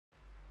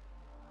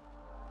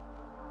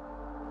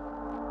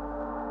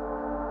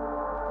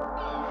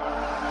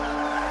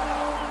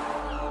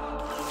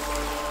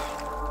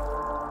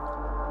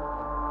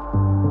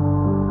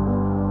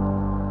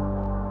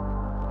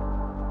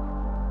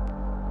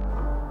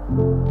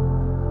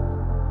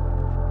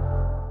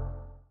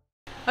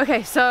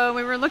Okay, so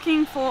we were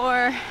looking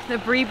for the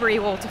Bree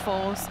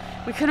waterfalls.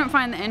 We couldn't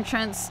find the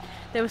entrance.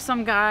 There was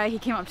some guy, he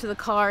came up to the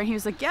car and he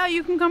was like, yeah,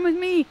 you can come with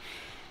me.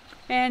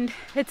 And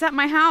it's at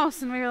my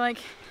house. And we were like,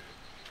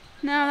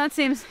 no, that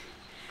seems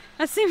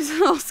a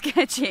little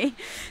sketchy.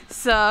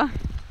 So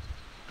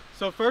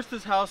first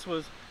his house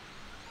was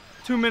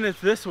 2 minutes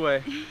this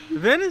way.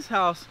 Then his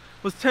house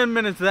was 10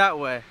 minutes that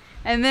way.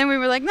 And then we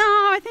were like, no,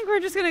 I think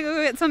we're just gonna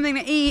go get something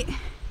to eat.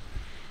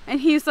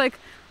 And he's like,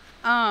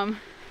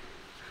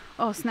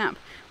 oh snap,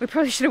 we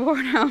probably should have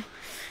worn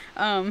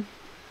our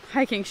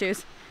hiking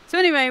shoes. So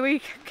anyway,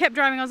 we kept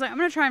driving. I was like, I'm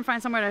gonna try and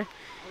find somewhere to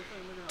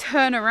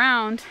turn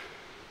around.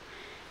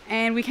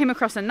 And we came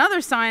across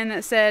another sign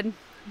that said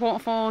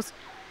waterfalls,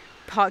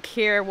 park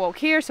here, walk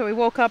here. So we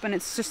woke up and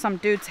it's just some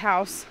dude's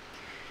house.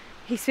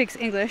 He speaks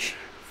English,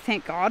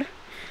 thank God.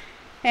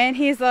 And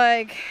he's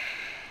like,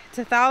 it's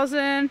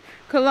 1,000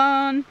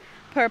 Cologne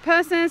per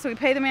person. So we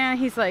pay the man.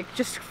 He's like,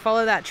 just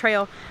follow that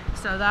trail.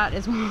 So that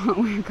is what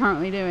we're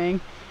currently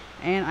doing.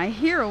 And I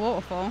hear a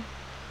waterfall.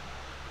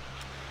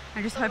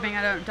 I'm just hoping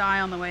I don't die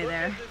on the way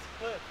there.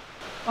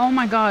 Oh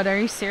my God, are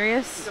you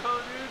serious? No,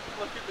 dude,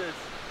 look at this.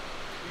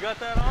 You got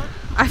that on?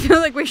 I feel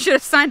like we should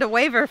have signed a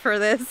waiver for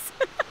this.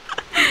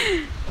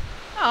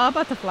 Oh,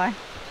 butterfly.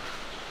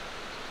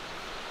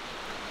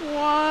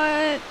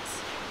 What?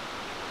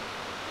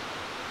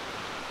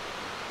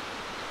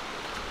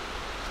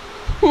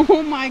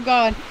 Oh my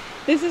God.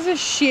 This is a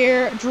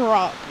sheer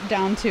drop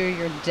down to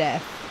your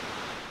death.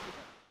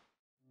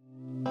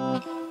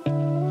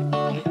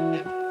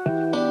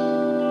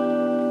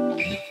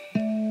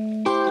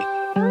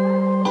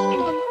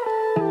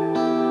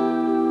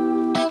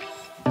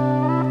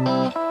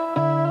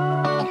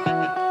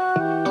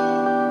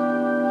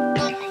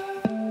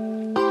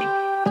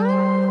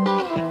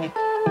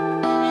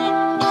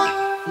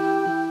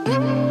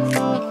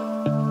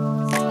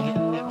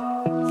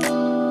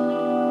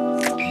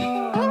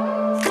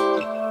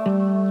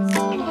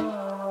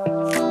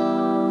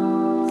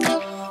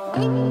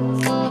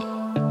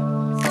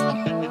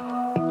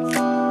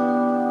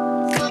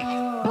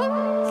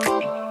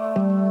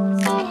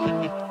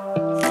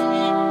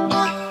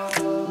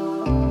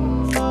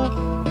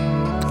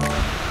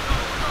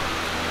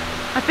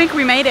 I think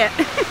we made it.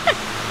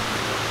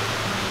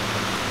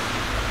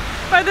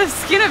 By the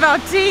skin of our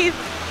teeth.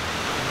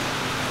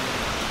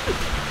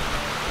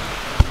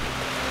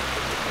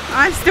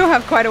 I still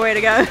have quite a way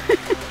to go.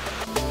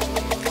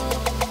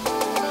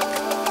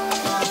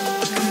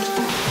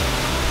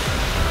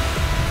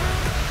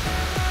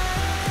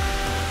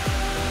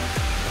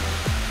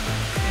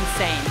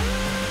 Insane.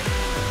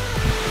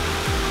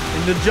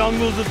 In the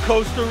jungles of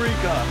Costa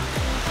Rica,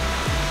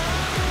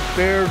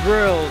 Bear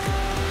Grylls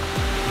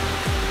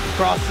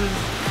crosses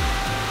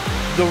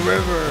the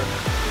river,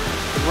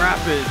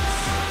 rapids.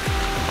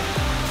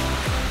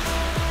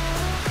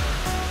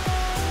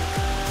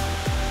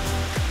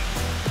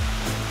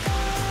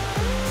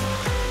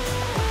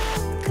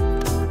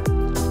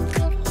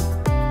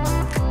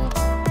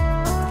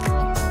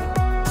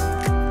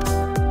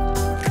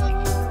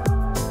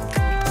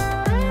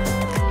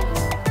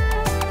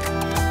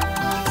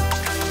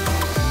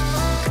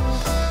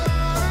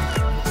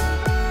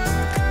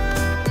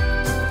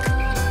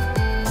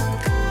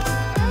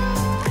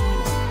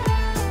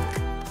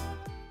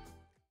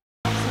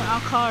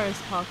 Car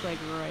is parked like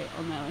right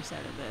on the other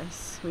side of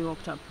this. We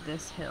walked up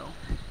this hill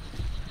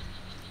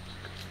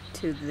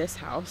to this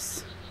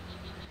house,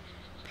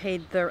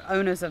 paid the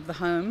owners of the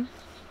home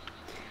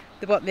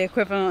what, the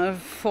equivalent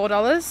of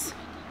 $4?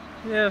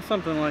 Yeah,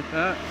 something like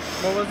that.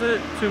 What was it?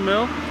 2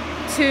 mil?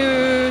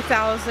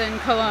 2,000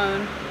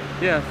 Cologne.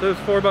 Yeah, so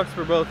it was $4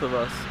 for both of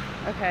us.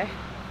 Okay.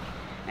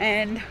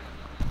 And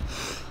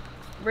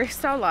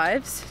risked our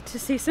lives to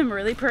see some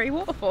really pretty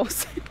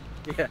waterfalls.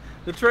 Yeah,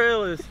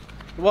 the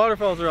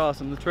waterfalls are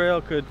awesome. The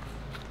trail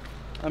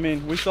I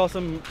mean, we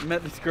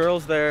met these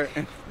girls there,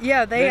 and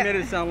yeah, they made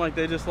it sound like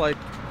they just like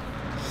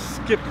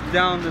skipped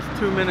down this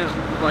 2-minute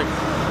like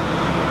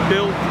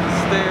built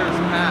stairs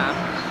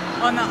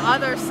path on the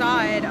other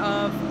side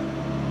of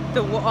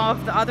the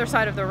other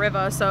side of the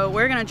river. So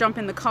we're gonna jump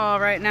in the car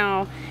right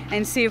now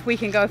and see if we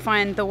can go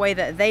find the way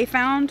that they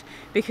found,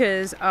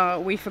 because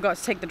we forgot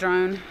to take the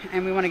drone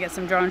and we want to get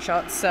some drone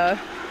shots. So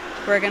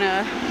we're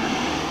gonna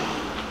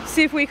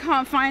see if we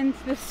can't find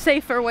the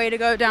safer way to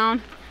go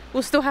down.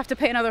 We'll still have to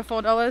pay another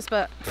 $4,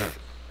 but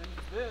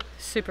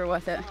super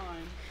worth it.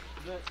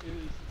 That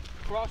is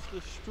across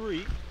the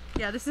street.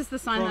 Yeah, this is the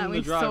sign that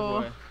we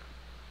saw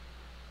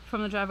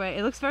from the driveway.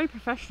 It looks very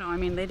professional. I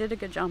mean, they did a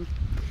good job.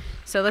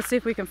 So let's see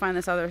if we can find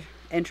this other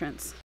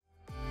entrance.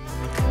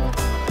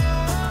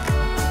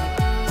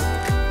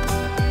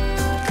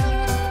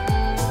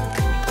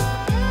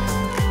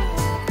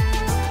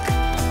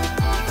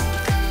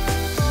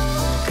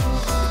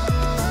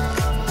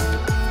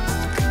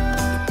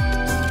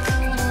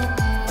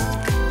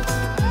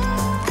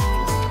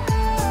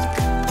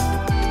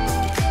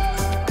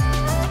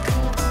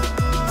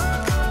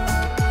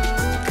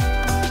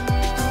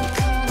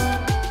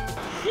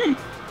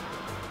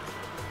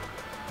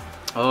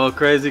 Oh,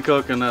 crazy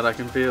coconut, I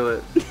can feel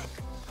it.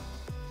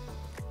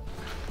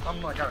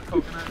 I'm like got a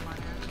coconut in my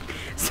hand.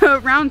 So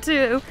round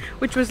 2,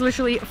 which was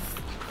literally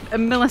a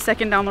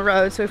millisecond down the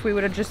road, so if we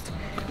would have just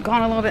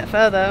gone a little bit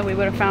further, we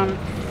would have found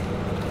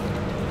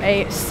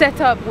a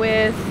setup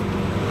with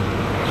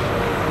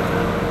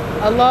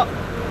a lot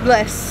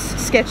less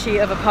sketchy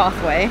of a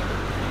pathway,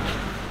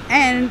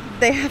 and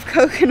they have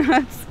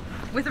coconuts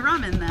with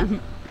rum in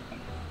them.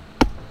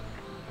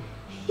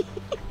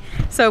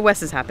 So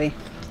Wes is happy.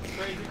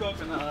 Crazy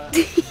coconut.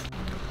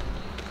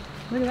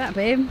 Look at that,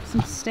 babe.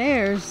 Some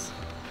stairs.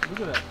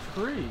 Look at that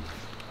tree.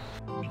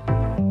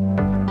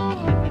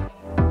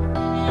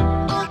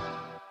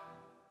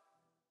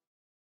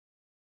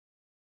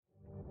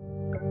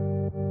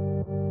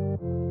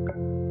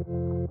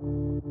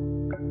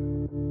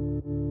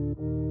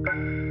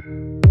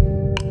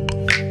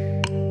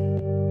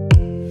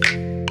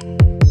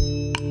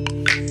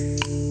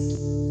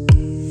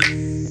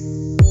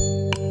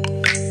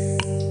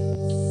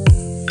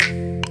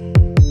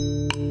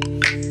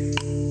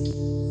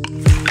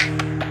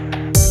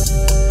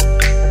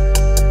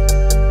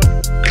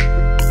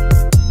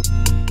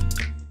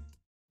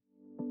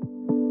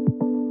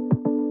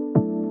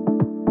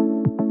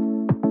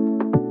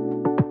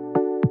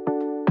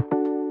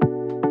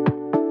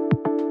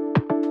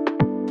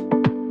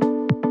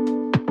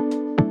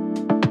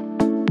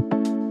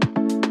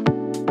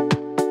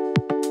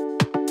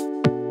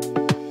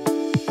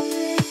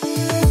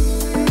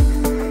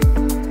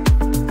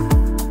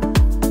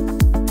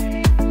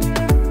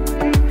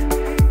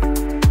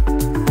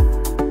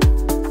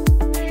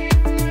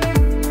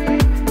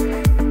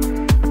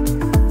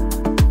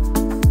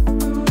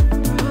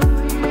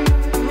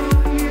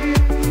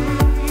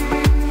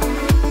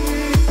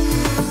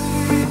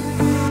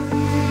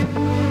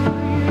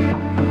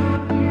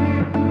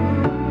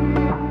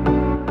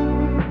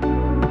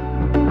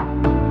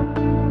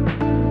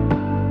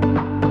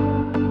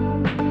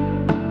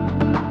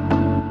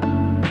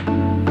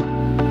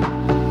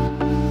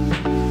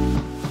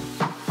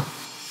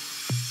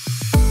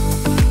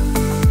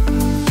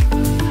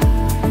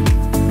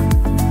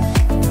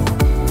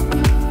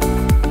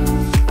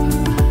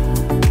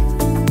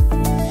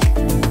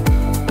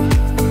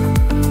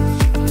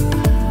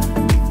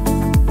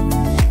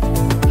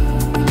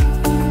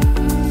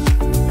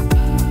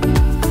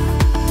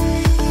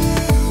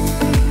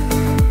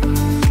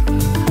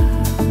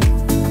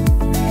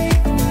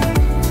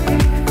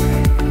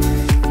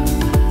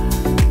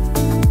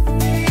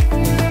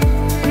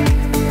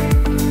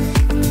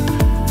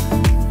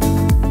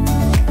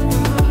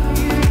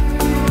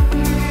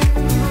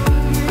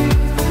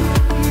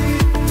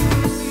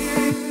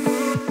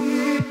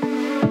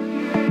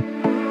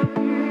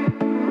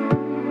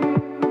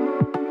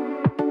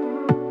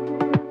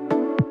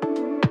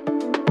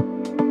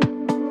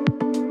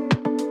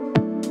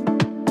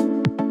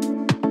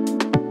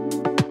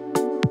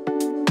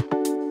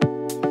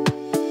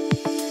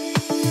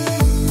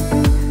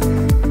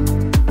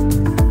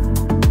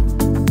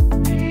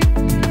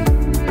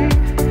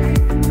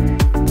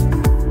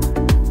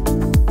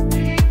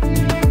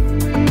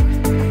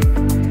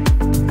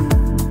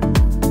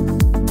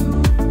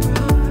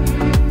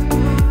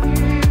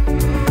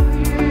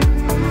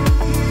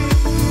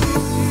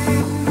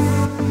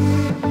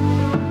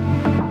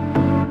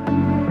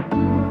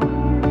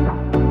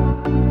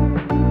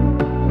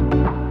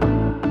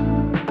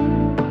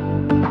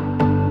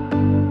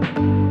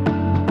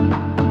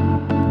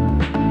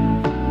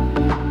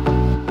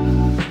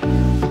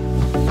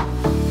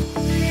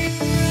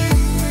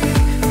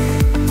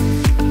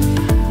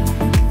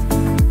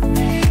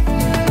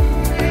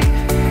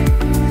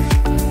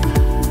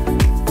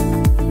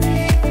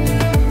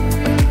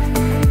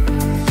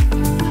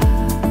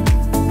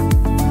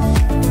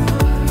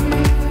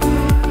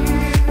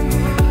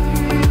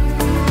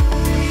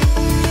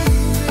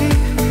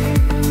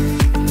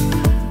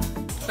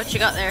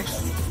 got there?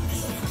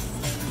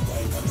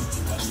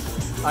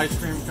 Ice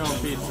cream cone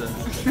pizza.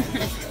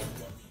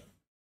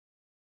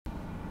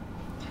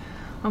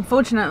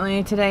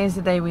 Unfortunately, today is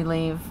the day we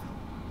leave.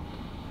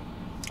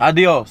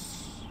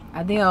 Adios.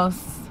 Adios,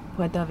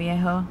 Puerto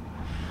Viejo.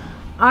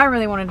 I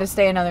really wanted to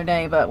stay another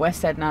day, but Wes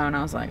said no, and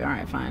I was like,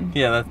 alright, fine.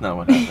 Yeah, that's not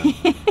what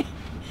happened.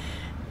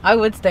 I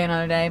would stay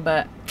another day,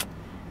 but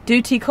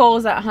duty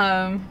calls at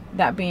home,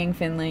 that being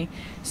Finley.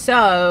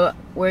 So,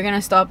 we're going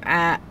to stop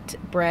at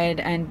Bread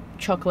and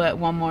Chocolate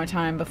one more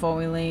time before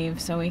we leave,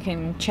 so we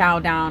can chow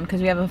down,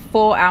 because we have a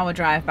 4-hour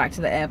drive back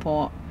to the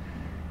airport.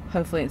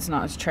 Hopefully it's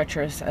not as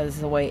treacherous as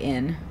the way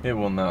in. It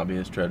will not be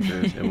as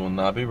treacherous. It will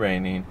not be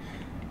raining.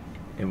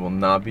 It will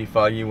not be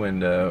foggy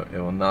window. It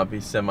will not be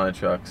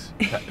semi-trucks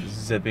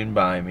zipping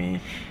by me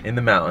in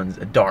the mountains,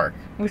 dark.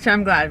 Which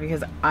I'm glad,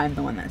 because I'm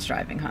the one that's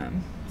driving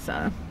home.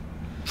 So,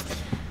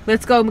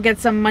 let's go get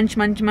some munch,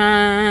 munch,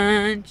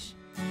 munch.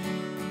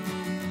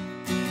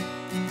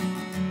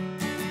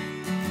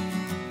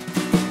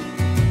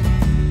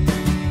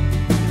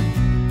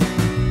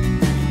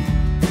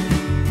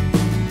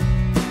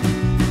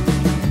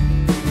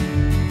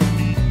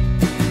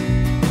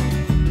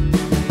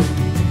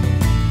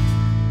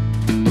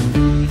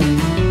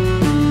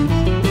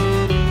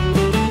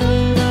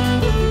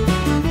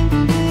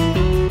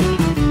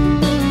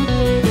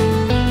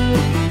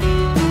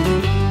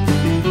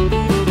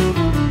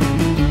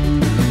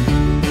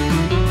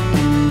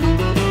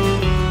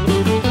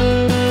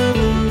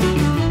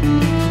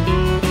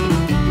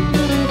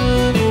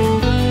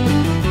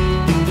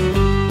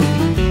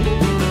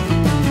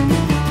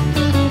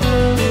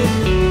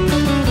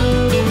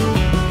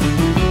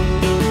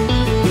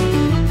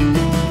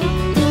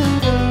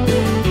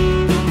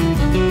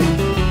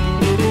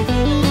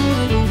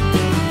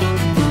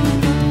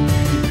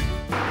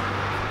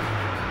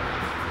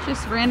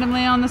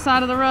 on the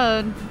side of the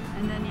road,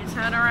 and then you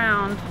turn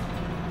around,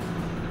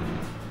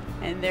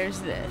 and there's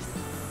this.